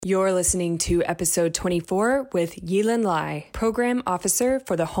You're listening to episode 24 with Yee-Lin, Program Officer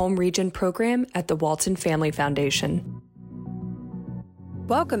for the Home Region Program at the Walton Family Foundation.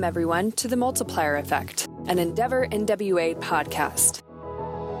 Welcome, everyone, to The Multiplier Effect, an Endeavor NWA podcast.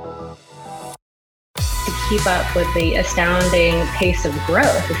 To keep up with the astounding pace of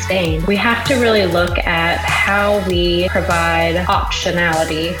growth it's gained, we have to really look at how we provide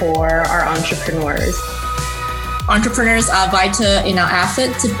optionality for our entrepreneurs. Entrepreneurs are vital in our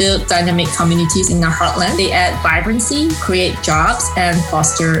effort to build dynamic communities in our heartland. They add vibrancy, create jobs, and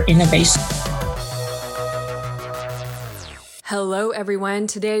foster innovation. Hello, everyone.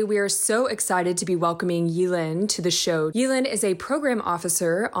 Today, we are so excited to be welcoming Yee-Lin to the show. Yee-Lin is a program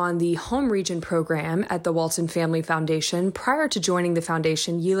officer on the Home Region program at the Walton Family Foundation. Prior to joining the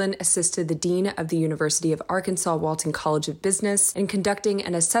foundation, Yee-Lin assisted the Dean of the University of Arkansas Walton College of Business in conducting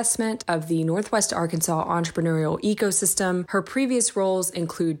an assessment of the Northwest Arkansas entrepreneurial ecosystem. Her previous roles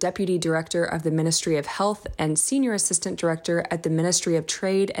include Deputy Director of the Ministry of Health and Senior Assistant Director at the Ministry of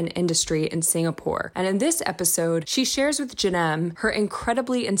Trade and Industry in Singapore. And in this episode, she shares with Jeanette her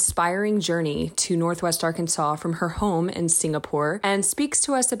incredibly inspiring journey to Northwest Arkansas from her home in Singapore and speaks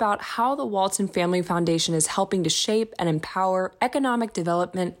to us about how the Walton Family Foundation is helping to shape and empower economic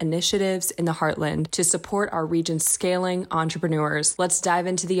development initiatives in the Heartland to support our region's scaling entrepreneurs. Let's dive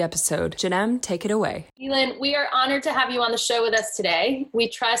into the episode. Jeanette, take it away. Yee-Lin, we are honored to have you on the show with us today. We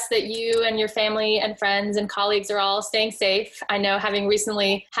trust that you and your family and friends and colleagues are all staying safe. I know, having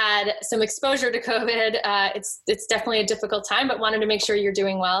recently had some exposure to COVID, it's definitely a difficult time, but wanted to make sure you're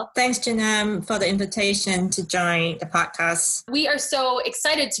doing well. Thanks, Janam, for the invitation to join the podcast. We are so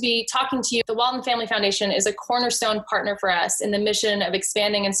excited to be talking to you. The Walton Family Foundation is a cornerstone partner for us in the mission of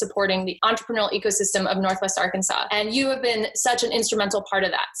expanding and supporting the entrepreneurial ecosystem of Northwest Arkansas. And you have been such an instrumental part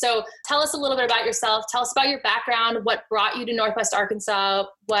of that. So tell us a little bit about yourself. Tell us about your background, what brought you to Northwest Arkansas,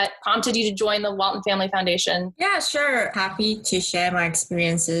 what prompted you to join the Walton Family Foundation. Yeah, sure. Happy to share my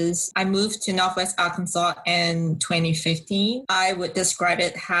experiences. I moved to Northwest Arkansas in 2015. I would describe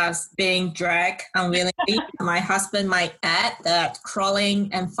it as being dragged unwillingly. My husband might add that crawling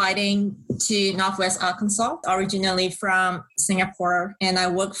and fighting to Northwest Arkansas, originally from Singapore. And I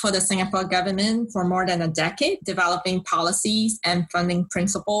worked for the Singapore government for more than a decade, developing policies and funding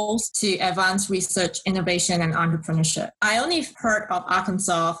principles to advance research, innovation, and entrepreneurship. I only heard of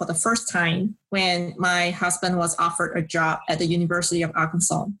Arkansas for the first time when my husband was offered a job at the University of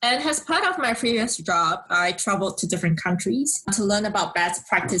Arkansas. And as part of my previous job, I traveled to different countries to learn about best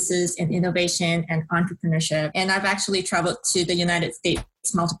practices in innovation and entrepreneurship. And I've actually traveled to the United States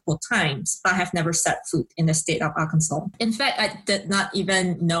multiple times, but I have never set foot in the state of Arkansas. In fact, I did not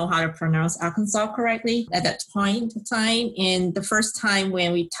even know how to pronounce Arkansas correctly at that point in time. In the first time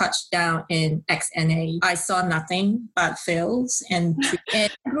when we touched down in XNA, I saw nothing but fields and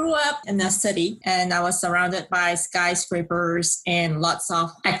grew up in a city, and I was surrounded by skyscrapers and lots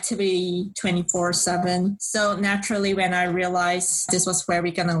of activity 24/7. So naturally, when I realized this was where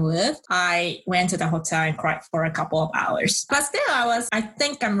we're gonna live, I went to the hotel and cried for a couple of hours. But still, I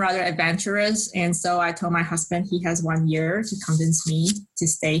think I'm rather adventurous. And so I told my husband he has 1 year to convince me to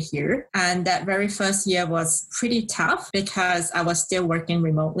stay here. And that very first year was pretty tough because I was still working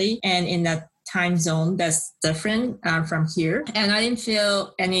remotely and in a time zone that's different from here. And I didn't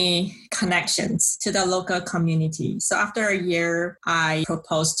feel any connections to the local community. So after a year, I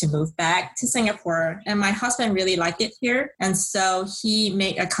proposed to move back to Singapore. And my husband really liked it here. And so he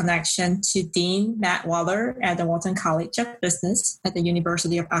made a connection to Dean Matt Waller at the Walton College of Business at the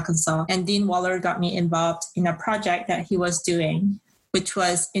University of Arkansas. And Dean Waller got me involved in a project that he was doing, which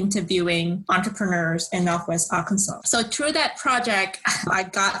was interviewing entrepreneurs in Northwest Arkansas. So through that project, I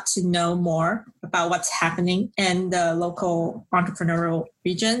got to know more about what's happening in the local entrepreneurial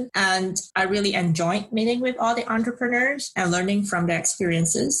region. And I really enjoyed meeting with all the entrepreneurs and learning from their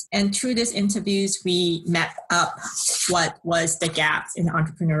experiences. And through these interviews, we mapped up what was the gaps in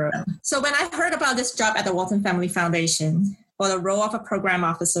entrepreneurial. So when I heard about this job at the Walton Family Foundation, for the role of a program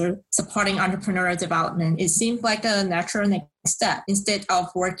officer supporting entrepreneurial development, it seemed like a natural next step. Instead of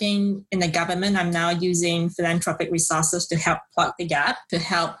working in the government, I'm now using philanthropic resources to help plug the gap, to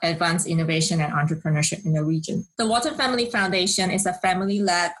help advance innovation and entrepreneurship in the region. The Walton Family Foundation is a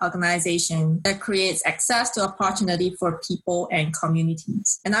family-led organization that creates access to opportunity for people and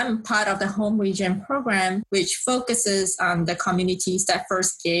communities. And I'm part of the Home Region program, which focuses on the communities that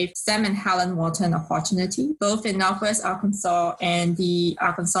first gave Sam and Helen Walton opportunity, both in Northwest Arkansas and the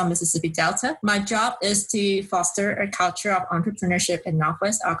Arkansas-Mississippi Delta. My job is to foster a culture of entrepreneurship in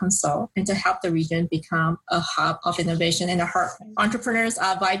Northwest Arkansas and to help the region become a hub of innovation in the heartland. Entrepreneurs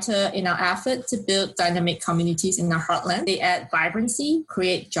are vital in our effort to build dynamic communities in the heartland. They add vibrancy,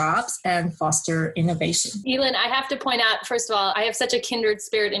 create jobs, and foster innovation. Yee-Lin, I have to point out, first of all, I have such a kindred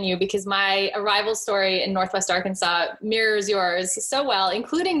spirit in you because my arrival story in Northwest Arkansas mirrors yours so well,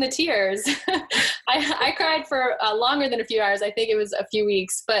 including the tears. I cried for longer than a few hours. I think it was a few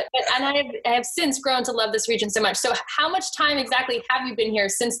weeks, and I have since grown to love this region so much. So how much time exactly have you been here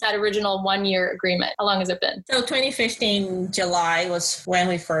since that original 1-year agreement? How long has it been? So 2015 July was when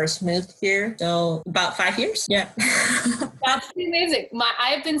we first moved here. So about 5 years. Yeah. That's amazing.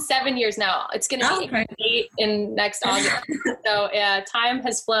 I've been 7 years now. It's going to be 8 in next August. So yeah, time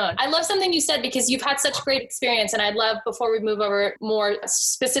has flown. I love something you said because you've had such great experience, and I'd love, before we move over more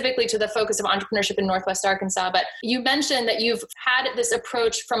specifically to the focus of entrepreneurship in Northwest Arkansas, but you mentioned that you've had this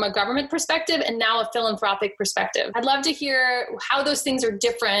approach from a government perspective and now a philanthropic perspective. I'd love to hear how those things are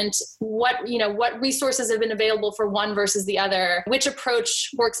different, what resources have been available for one versus the other, which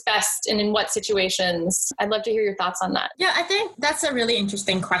approach works best and in what situations. I'd love to hear your thoughts on that. Yeah, I think that's a really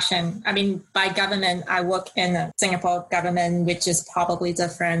interesting question. I mean, by government, I work in the Singapore government, which is probably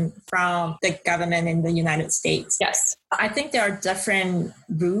different from the government in the United States. Yes. I think there are different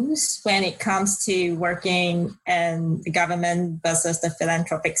rules when it comes to working in the government versus the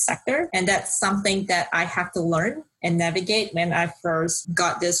philanthropic sector. And that's something that I have to learn and navigate when I first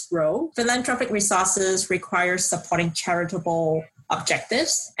got this role. Philanthropic resources require supporting charitable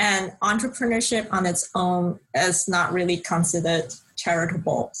objectives, and entrepreneurship on its own is not really considered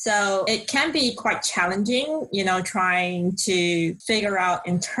charitable. So it can be quite challenging, trying to figure out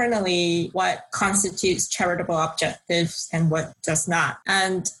internally what constitutes charitable objectives and what does not.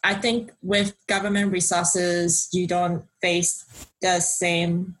 And I think with government resources, you don't face the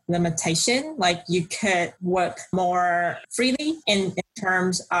same limitation. Like you could work more freely in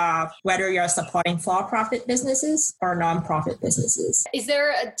terms of whether you're supporting for-profit businesses or non-profit businesses. Is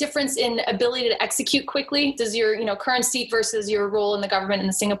there a difference in ability to execute quickly? Does your current seat versus your role in the government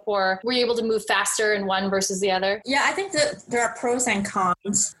in Singapore, were you able to move faster in one versus the other? Yeah, I think that there are pros and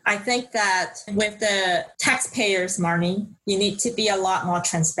cons. I think that with the taxpayers' money, you need to be a lot more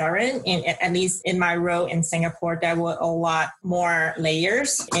transparent. At least in my role in Singapore, there were a lot more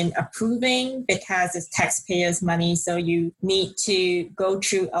layers in approving because it's taxpayers' money. So you need to go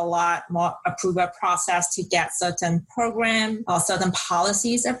through a lot more approval process to get certain program or certain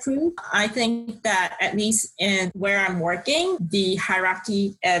policies approved. I think that at least in where I'm working, the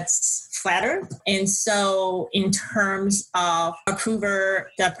hierarchy is flatter. And so in terms of approval,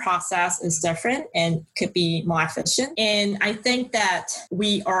 the process is different and could be more efficient. And I think that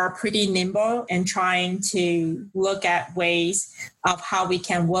we are pretty nimble in trying to look at ways of how we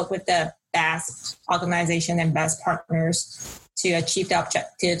can work with the best organization and best partners to achieve the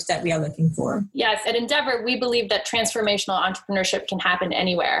objectives that we are looking for. Yes, at Endeavor, we believe that transformational entrepreneurship can happen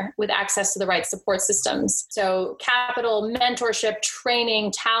anywhere with access to the right support systems. So capital, mentorship,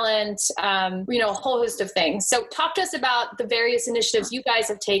 training, talent, a whole host of things. So talk to us about the various initiatives you guys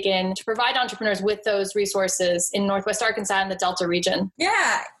have taken to provide entrepreneurs with those resources in Northwest Arkansas and the Delta region.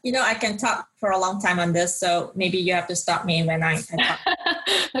 Yeah, I can talk for a long time on this, so maybe you have to stop me when I talk.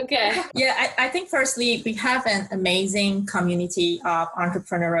 Okay. Yeah, I think firstly, we have an amazing community of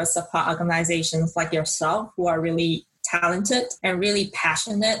entrepreneurial support organizations like yourself who are really talented and really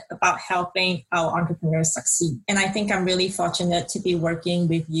passionate about helping our entrepreneurs succeed. And I think I'm really fortunate to be working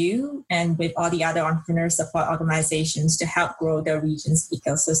with you and with all the other entrepreneur support organizations to help grow the region's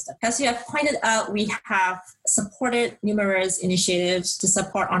ecosystem. As you have pointed out, we have supported numerous initiatives to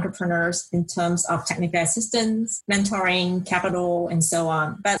support entrepreneurs in terms of technical assistance, mentoring, capital, and so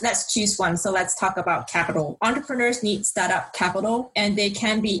on. But let's choose one. So let's talk about capital. Entrepreneurs need startup capital, and they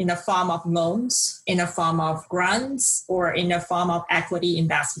can be in the form of loans, in the form of grants, or in the form of equity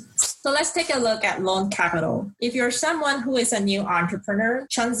investments. So let's take a look at loan capital. If you're someone who is a new entrepreneur,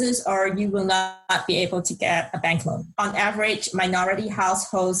 chances are you will not be able to get a bank loan. On average, minority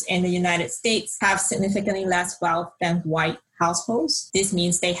households in the United States have significantly less wealth than white households. This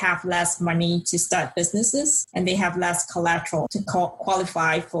means they have less money to start businesses and they have less collateral to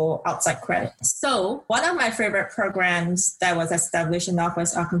qualify for outside credit. So one of my favorite programs that was established in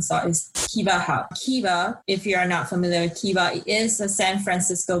Northwest Arkansas is Kiva Hub. Kiva, if you are not familiar with Kiva, it is a San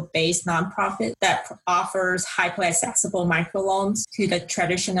Francisco-based nonprofit that offers hyper-accessible microloans to the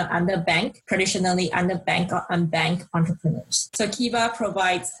traditionally underbanked or unbanked entrepreneurs. So Kiva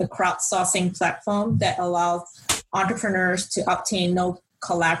provides a crowdsourcing platform that allows entrepreneurs to obtain no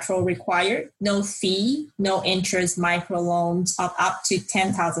collateral required, no fee, no interest microloans of up to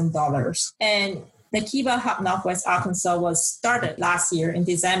 $10,000. And The Kiva Hub Northwest Arkansas was started last year in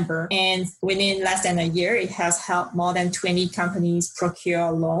December, and within less than a year, it has helped more than 20 companies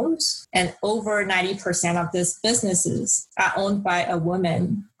procure loans, and over 90% of these businesses are owned by a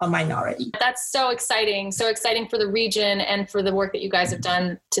woman or minority. That's so exciting for the region and for the work that you guys have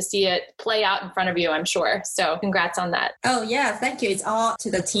done to see it play out in front of you, I'm sure. So congrats on that. Oh yeah, thank you. It's all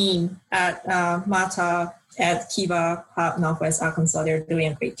to the team at Mata at Kiva Hub Northwest Arkansas. They're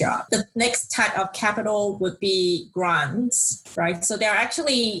doing a great job. The next type of capital would be grants, right? So there are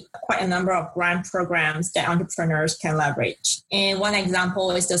actually quite a number of grant programs that entrepreneurs can leverage. And one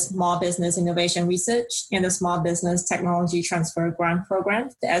example is the Small Business Innovation Research and the Small Business Technology Transfer Grant Program,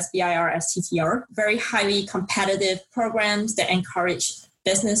 the SBIR, STTR. Very highly competitive programs that encourage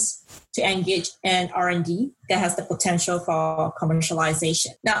business to engage in R&D that has the potential for commercialization.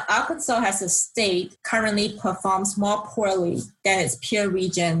 Now, Arkansas as a state currently performs more poorly than its peer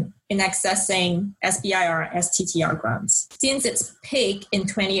region in accessing SBIR STTR grants. Since its peak in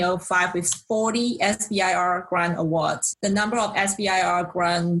 2005 with 40 SBIR grant awards, the number of SBIR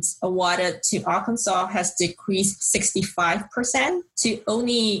grants awarded to Arkansas has decreased 65% to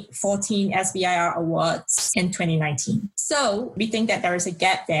only 14 SBIR awards in 2019. So we think that there is a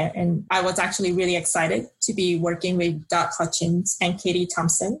gap there, and I was actually really excited to be working with Doug Hutchins and Katie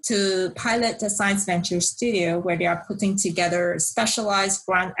Thompson to pilot the Science Venture Studio, where they are putting together specialized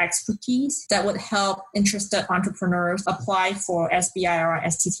grant expertise that would help interested entrepreneurs apply for SBIR,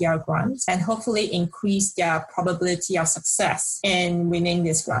 STTR grants and hopefully increase their probability of success in winning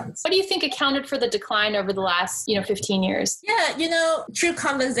these grants. What do you think accounted for the decline over the last, 15 years? Yeah, through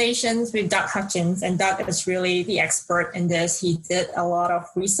conversations with Doug Hutchins, and Doug is really the expert in this. He did a lot of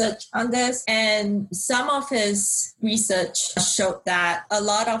research on this, and some of his research showed that a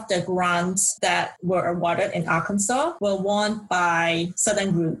lot of the grants that were awarded in Arkansas were won by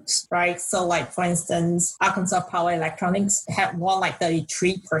certain groups, right? So like, for instance, Arkansas Power Electronics had won like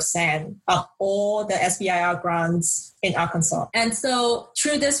 33% of all the SBIR grants in Arkansas. And so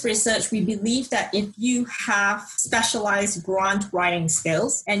through this research, we believe that if you have specialized grant writing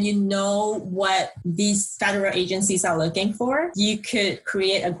skills and you know what these federal agencies are looking for, you could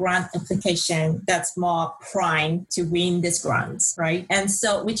create a grant application that's more primed to win these grants, right? And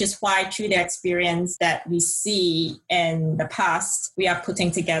so, which is why through the experience that we see in the past, we are putting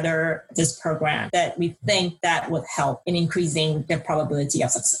together this program that we think that would help in increasing the probability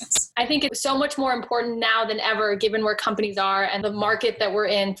of success. I think it's so much more important now than ever, given where companies are and the market that we're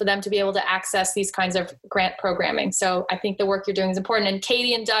in, for them to be able to access these kinds of grant programming. So I think the work you're doing is important. And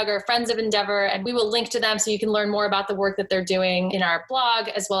Katie and Doug are friends of Endeavor, and we will link to them so you can learn more about the work that they're doing in our blog,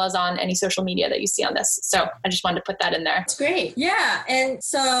 as well as on any social media that you see on this. So I just wanted to put that in there. That's great. Yeah. And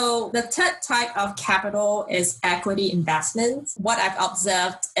so the third type of capital is equity investments. What I've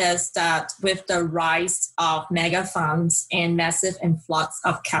observed is that with the rise of mega funds and massive influx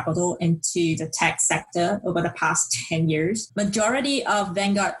of capital into the tech sector over the past 10 years, majority of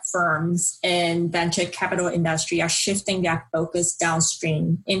vanguard firms in venture capital industry are shifting their focus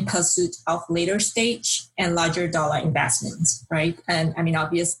downstream in pursuit of later stage and larger dollar investments, right? And I mean,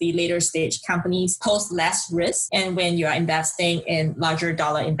 obviously later stage companies pose less risk. And when you are investing in larger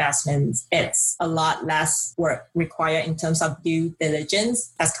dollar investments, it's a lot less work required in terms of due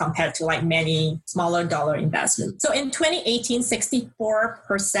diligence as compared to like many smaller dollar investments. So in 2018,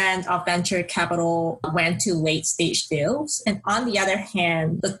 64% of venture capital went to late stage deals. And on the other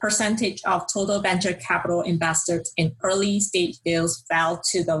hand, the percentage of total venture capital invested in early stage deals fell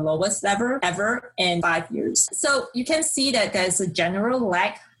to the lowest level ever in 5 years. So you can see that there's a general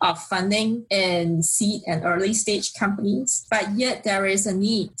lack of funding in seed and early stage companies, but yet there is a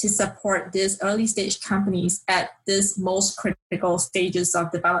need to support these early stage companies at these most critical stages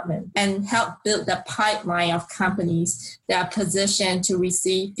of development and help build the pipeline of companies that are positioned to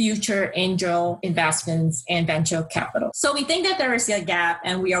receive future angel investments and venture capital. So we think that there is a gap,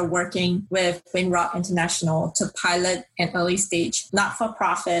 and we are working with Winrock International to pilot an early stage,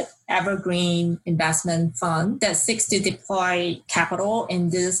 not-for-profit evergreen investment fund that seeks to deploy capital in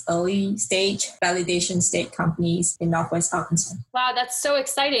these early stage validation state companies in Northwest Arkansas. Wow, that's so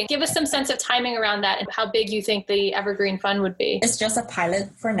exciting. Give us some sense of timing around that and how big you think the evergreen fund would be. It's just a pilot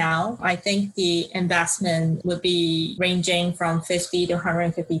for now. I think the investment would be ranging from $50,000 to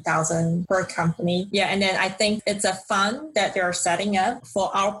 $150,000 per company. Yeah, and then I think it's a fund that they're setting up.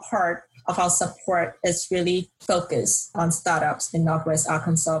 For our part, of our support is really focused on startups in Northwest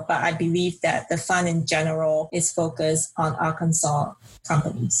Arkansas. But I believe that the fund in general is focused on Arkansas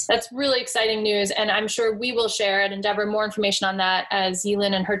companies. That's really exciting news. And I'm sure we will share at Endeavor more information on that as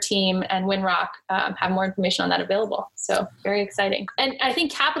Yee-Lin and her team and Winrock have more information on that available. So very exciting. And I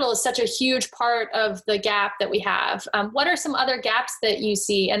think capital is such a huge part of the gap that we have. What are some other gaps that you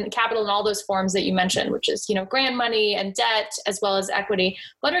see, and capital in all those forms that you mentioned, which is, grant money and debt as well as equity?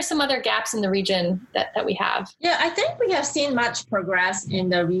 What are some other gaps in the region that we have? Yeah, I think we have seen much progress in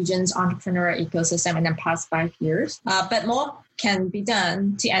the region's entrepreneurial ecosystem in the past 5 years, but more can be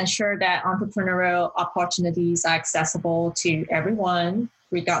done to ensure that entrepreneurial opportunities are accessible to everyone,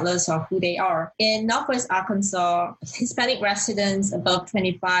 regardless of who they are. In Northwest Arkansas, Hispanic residents above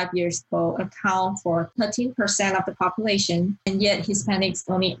 25 years old account for 13% of the population, and yet Hispanics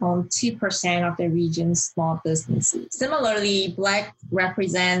only own 2% of the region's small businesses. Similarly, Black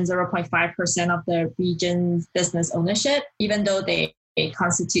represent 0.5% of the region's business ownership, even though they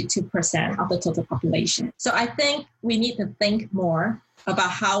constitute 2% of the total population. So I think we need to think more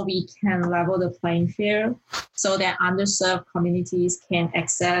about how we can level the playing field so that underserved communities can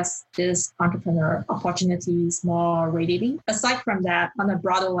access these entrepreneur opportunities more readily. Aside from that, on a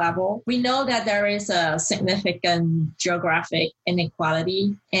broader level, we know that there is a significant geographic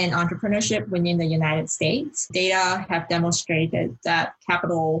inequality in entrepreneurship within the United States. Data have demonstrated that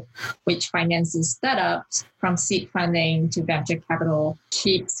capital, which finances startups from seed funding to venture capital,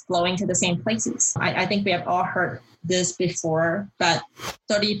 keeps flowing to the same places. I think we have all heard this before, but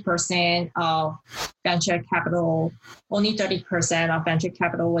 30% of venture capital, only 30% of venture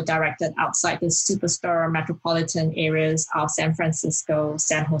capital were directed outside the superstar metropolitan areas of San Francisco,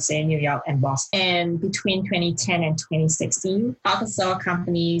 San Jose, New York, and Boston. And between 2010 and 2016, Arkansas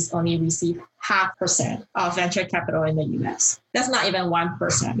companies only received 0.5% of venture capital in the US. That's not even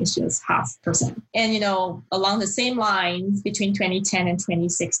 1%, it's just 0.5%. And, along the same lines, between 2010 and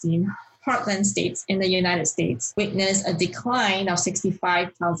 2016, Heartland states in the United States witnessed a decline of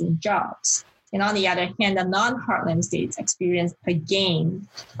 65,000 jobs. And on the other hand, the non-Heartland states experienced a gain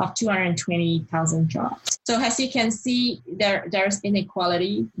of 220,000 jobs. So as you can see, there's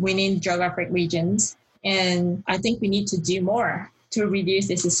inequality within geographic regions. And I think we need to do more to reduce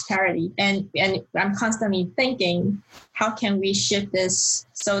this disparity. And I'm constantly thinking, how can we shift this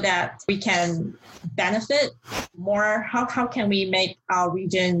so that we can benefit more? How can we make our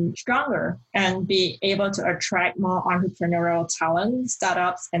region stronger and be able to attract more entrepreneurial talent,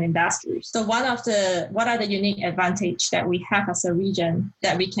 startups, and investors? So what are the unique advantages that we have as a region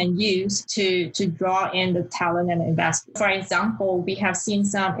that we can use to draw in the talent and investors? For example, we have seen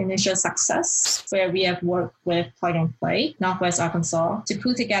some initial success where we have worked with Plug and Play, Northwest Arkansas, to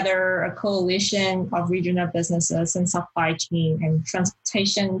put together a coalition of regional businesses and supply chain and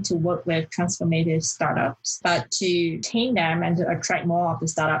transportation to work with transformative startups. But to retain them and to attract more of the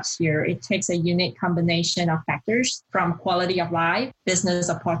startups here, it takes a unique combination of factors, from quality of life, business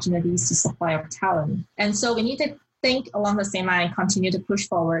opportunities, to supply of talent. And so we need to think along the same line, continue to push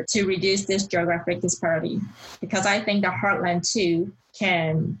forward to reduce this geographic disparity, because I think the Heartland too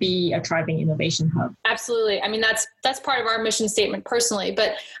can be a thriving innovation hub. Absolutely. I mean, that's part of our mission statement personally,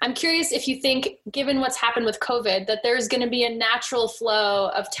 but I'm curious if you think, given what's happened with COVID, that there's going to be a natural flow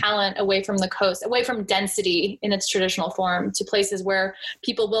of talent away from the coast, away from density in its traditional form, to places where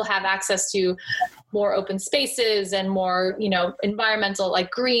people will have access to more open spaces and more, environmental,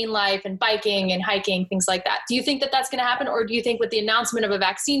 like green life and biking and hiking, things like that. Do you think that that's going to happen? Or do you think with the announcement of a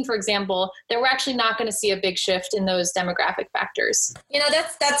vaccine, for example, that we're actually not going to see a big shift in those demographic factors?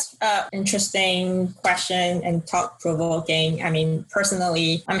 That's an interesting question and thought-provoking. I mean,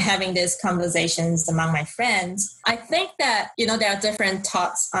 personally, I'm having these conversations among my friends. I think that, there are different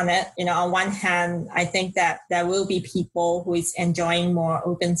thoughts on it. On one hand, I think that there will be people who is enjoying more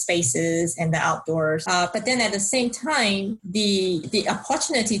open spaces and the outdoors. But then at the same time, the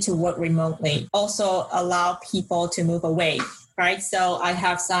opportunity to work remotely also allow people to move away. Right. So I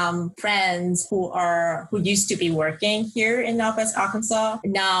have some friends who used to be working here in Northwest Arkansas,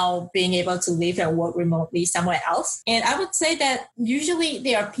 now being able to live and work remotely somewhere else. And I would say that usually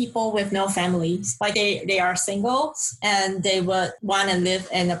they are people with no families, like they are singles, and they would want to live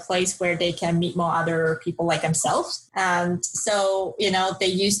in a place where they can meet more other people like themselves. And so, they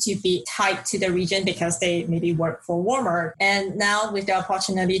used to be tied to the region because they maybe work for Walmart. And now with the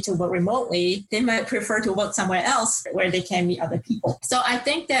opportunity to work remotely, they might prefer to work somewhere else where they can meet other other people. So I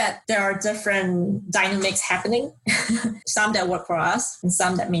think that there are different dynamics happening, some that work for us and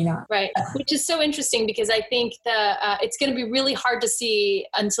some that may not. Right. Which is so interesting because I think it's going to be really hard to see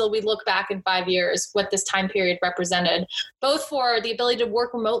until we look back in 5 years what this time period represented, both for the ability to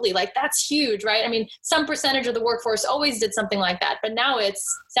work remotely. Like that's huge, right? I mean, some percentage of the workforce always did something like that, but now it's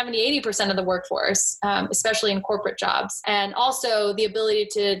 70-80% of the workforce, especially in corporate jobs. And also the ability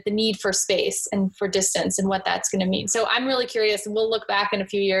to the need for space and for distance and what that's going to mean. So I'm really curious, and we'll look back in a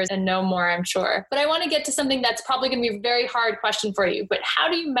few years and know more, I'm sure. But I want to get to something that's probably going to be a very hard question for you, but how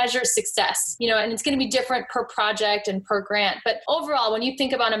do you measure success? You know, and it's going to be different per project and per grant, but overall, when you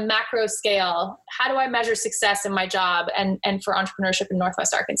think about a macro scale, how do I measure success in my job and for entrepreneurship in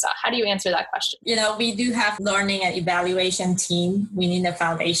Northwest Arkansas? How do you answer that question? You know, we do have learning and evaluation team within the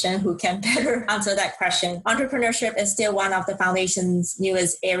foundation who can better answer that question. Entrepreneurship is still one of the foundation's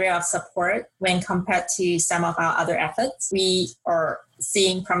newest area of support when compared to some of our other efforts. We are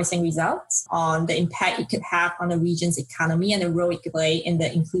seeing promising results on the impact it could have on the region's economy and the role it could play in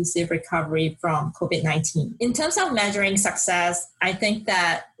the inclusive recovery from COVID-19. In terms of measuring success, I think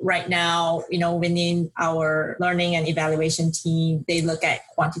that right now, you know, within our learning and evaluation team, they look at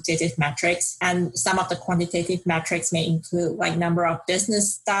quantitative metrics, and some of the quantitative metrics may include like number of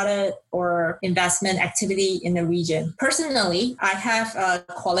business started or investment activity in the region. Personally, I have a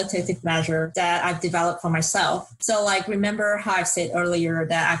qualitative measure that I've developed for myself. So like, remember how I've said earlier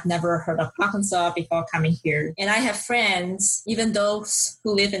that I've never heard of Arkansas before coming here. And I have friends, even those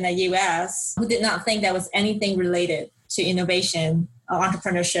who live in the US, who did not think there was anything related to innovation or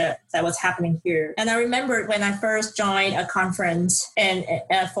entrepreneurship that was happening here. And I remember when I first joined a conference and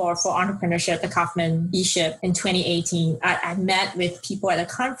for entrepreneurship, the Kaufman E-Ship in 2018, I met with people at a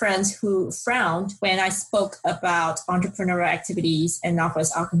conference who frowned when I spoke about entrepreneurial activities in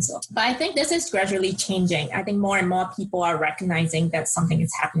Northwest Arkansas. But I think this is gradually changing. I think more and more people are recognizing that something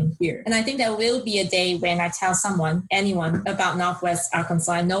is happening here. And I think there will be a day when I tell anyone about Northwest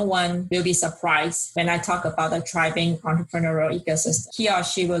Arkansas, and no one will be surprised when I talk about a thriving entrepreneurial ecosystem. He or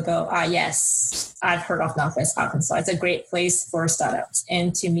she will go, yes, I've heard of Northwest Arkansas. It's a great place for startups.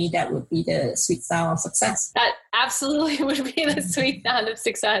 And to me, that would be the sweet sound of success. That absolutely would be the sweet sound of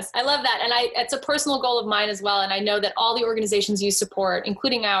success. I love that. And it's a personal goal of mine as well. And I know that all the organizations you support,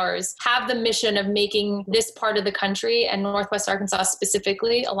 including ours, have the mission of making this part of the country and Northwest Arkansas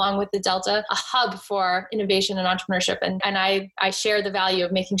specifically, along with the Delta, a hub for innovation and entrepreneurship. And I share the value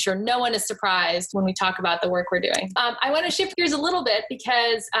of making sure no one is surprised when we talk about the work we're doing. I want to shift gears a little bit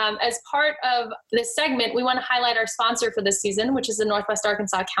because as part of this segment, we want to highlight our sponsor for this season, which is the Northwest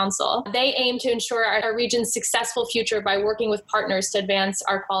Arkansas Council. They aim to ensure our region's successful future by working with partners to advance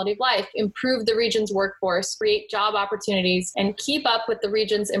our quality of life, improve the region's workforce, create job opportunities, and keep up with the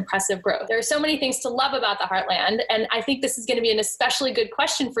region's impressive growth. There are so many things to love about the Heartland, and I think this is going to be an especially good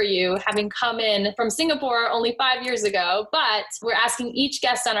question for you, having come in from Singapore only 5 years ago, but we're asking each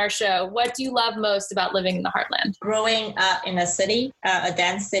guest on our show, what do you love most about living in the Heartland? Growing up in a city, a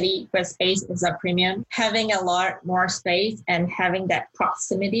dense city where space is a premium, having a lot more space and having that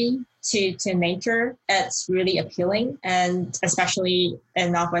proximity to nature, it's really appealing, and especially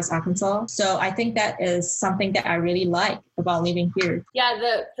in Northwest Arkansas. So I think that is something that I really like about living here.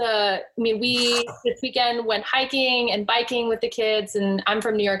 Yeah, we this weekend went hiking and biking with the kids, and I'm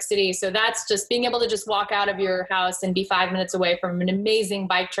from New York City, so that's just being able to just walk out of your house and be 5 minutes away from an amazing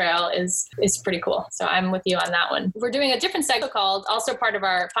bike trail is pretty cool. So I'm with you on that one. We're doing a different segment called, also part of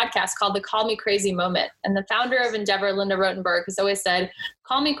our podcast, called the Call Me Crazy Moment. And the founder of Endeavor, Linda Rotenberg, has always said,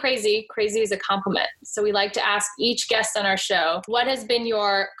 call me crazy. Crazy is a compliment. So we like to ask each guest on our show, what has been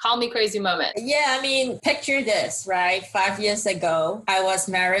your call me crazy moment? Yeah, I mean, picture this, right? 5 years ago, I was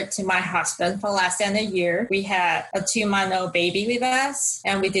married to my husband for less than a year. We had a 2-month-old baby with us,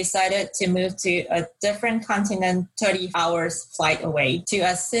 and we decided to move to a different continent, 30 hours flight away, to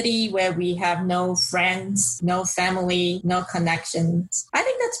a city where we have no friends, no family, no connections. I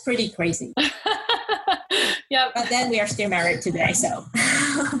think that's pretty crazy. Yep. But then we are still married today, so.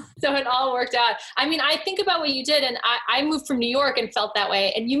 So it all worked out. I mean, I think about what you did, and I moved from New York and felt that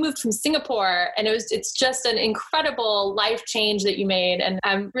way, and you moved from Singapore, and it's just an incredible life change that you made. And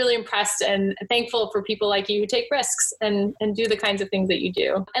I'm really impressed and thankful for people like you who take risks and do the kinds of things that you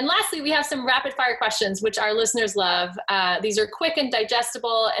do. And lastly, we have some rapid fire questions, which our listeners love. These are quick and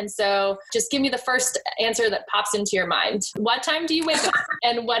digestible. And so just give me the first answer that pops into your mind. What time do you wake up,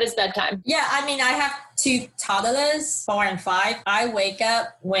 and what is bedtime? Yeah, I mean, I have 2 toddlers, 4 and 5. I wake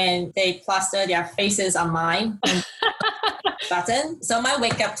up when they plaster their faces on mine. button. So my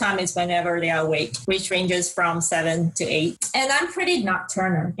wake up time is whenever they are awake, which ranges from 7 to 8. And I'm pretty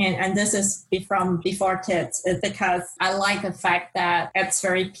nocturnal. And this is from before kids. It's because I like the fact that it's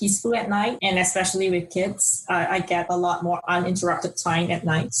very peaceful at night. And especially with kids, I get a lot more uninterrupted time at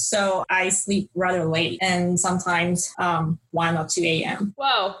night. So I sleep rather late and sometimes 1 or 2 a.m.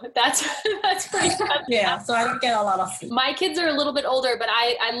 Whoa, that's pretty tough. Yeah, so I don't get a lot of sleep. My kids are a little bit older, but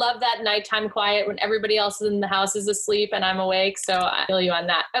I love that nighttime quiet when everybody else in the house is asleep and I'm awake. So I feel you on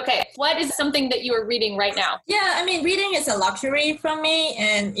that. Okay, what is something that you are reading right now? Yeah, I mean, reading is a luxury for me.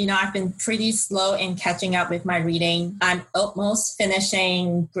 And, I've been pretty slow in catching up with my reading. I'm almost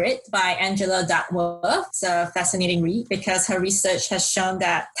finishing Grit by Angela Duckworth. It's a fascinating read because her research has shown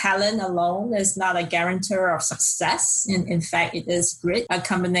that talent alone is not a guarantor of success. In fact, it is grit, a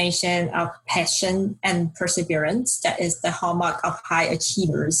combination of passion and perseverance that is the hallmark of high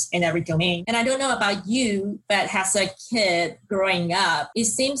achievers in every domain. And I don't know about you, but as a kid growing up, it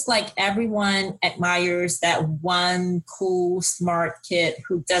seems like everyone admires that one cool, smart kid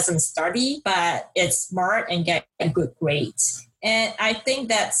who doesn't study, but is smart and get good grades. And I think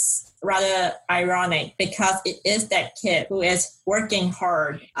that's rather ironic because it is that kid who is working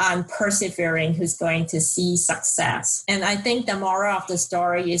hard and persevering who's going to see success. And I think the moral of the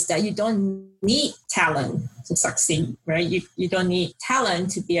story is that you don't need talent to succeed, right? You don't need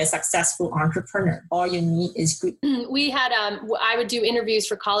talent to be a successful entrepreneur. All you need is good. We had, I would do interviews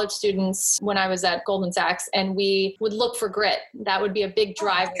for college students when I was at Goldman Sachs, and we would look for grit. That would be a big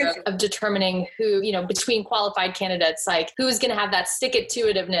driver of determining who, between qualified candidates, like who is going to have that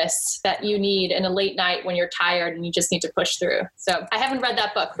stick-it-to-itiveness that you need in a late night when you're tired and you just need to push through. So I haven't read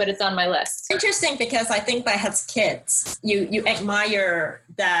that book, but it's on my list. Interesting because I think that as kids, you admire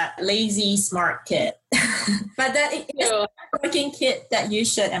that lazy, smart kid. But that is a working kid that you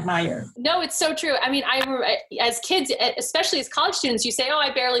should admire. No, it's so true. I mean, as kids, especially as college students, you say, "Oh,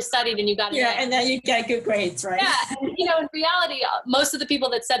 I barely studied," and you got and then you get good grades, right? Yeah, and, in reality, most of the people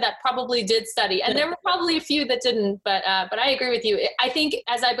that said that probably did study, and there were probably a few that didn't. But I agree with you. I think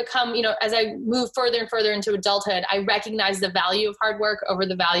as I become, as I move further and further into adulthood, I recognize the value of hard work over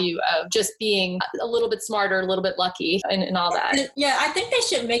the value of just being a little bit smarter, a little bit lucky, and all that. Yeah, I think they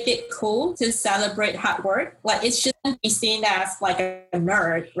should make it cool to celebrate hard work. Like it shouldn't be seen as like a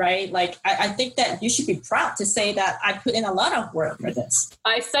nerd, right? Like I think that you should be proud to say that I put in a lot of work for this.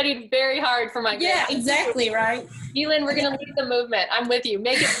 I studied very hard for my grades. Yeah, exactly, right? Yee-Lin, we're going to lead the movement. I'm with you.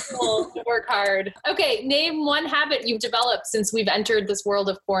 Make it cool to work hard. Okay, name one habit you've developed since we've entered this world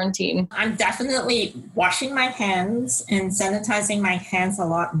of quarantine. I'm definitely washing my hands and sanitizing my hands a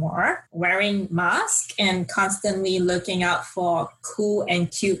lot more, wearing masks and constantly looking out for cool and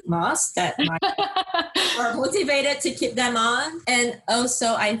cute masks that are motivated to keep them on. And also,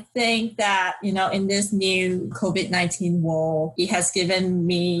 I think that, in this new COVID-19 world, it has given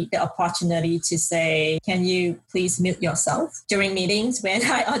me the opportunity to say, can you please mute yourself during meetings when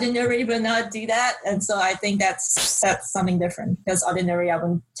I ordinarily will not do that. And so I think that's something different because ordinarily I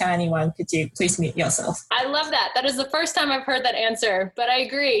wouldn't tell anyone, could you please mute yourself? I love that. That is the first time I've heard that answer, but I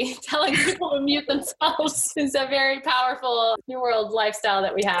agree. Telling people to mute themselves is a very powerful new world lifestyle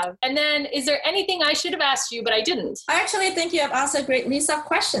that we have. And then is there anything I should have asked you, but I didn't? I actually think you have asked a great list of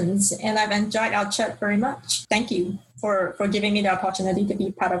questions and I've enjoyed our chat very much. Thank you for giving me the opportunity to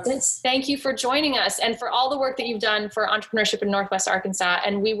be part of this. Thank you for joining us and for all the work that you've done for entrepreneurship in Northwest Arkansas.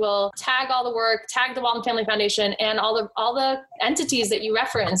 And we will tag all the work, tag the Walton Family Foundation and all the entities that you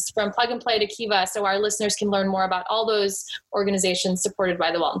referenced from Plug and Play to Kiva so our listeners can learn more about all those organizations supported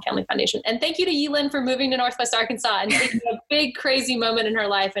by the Walton Family Foundation. And thank you to Yee-Lin for moving to Northwest Arkansas and taking a big, crazy moment in her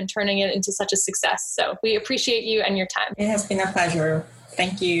life and turning it into such a success. So we appreciate you and your time. It has been a pleasure.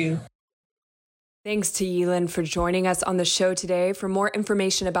 Thank you. Thanks to Yee-Lin for joining us on the show today. For more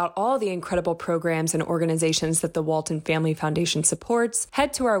information about all the incredible programs and organizations that the Walton Family Foundation supports,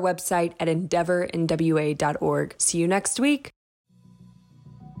 head to our website at endeavornwa.org. See you next week.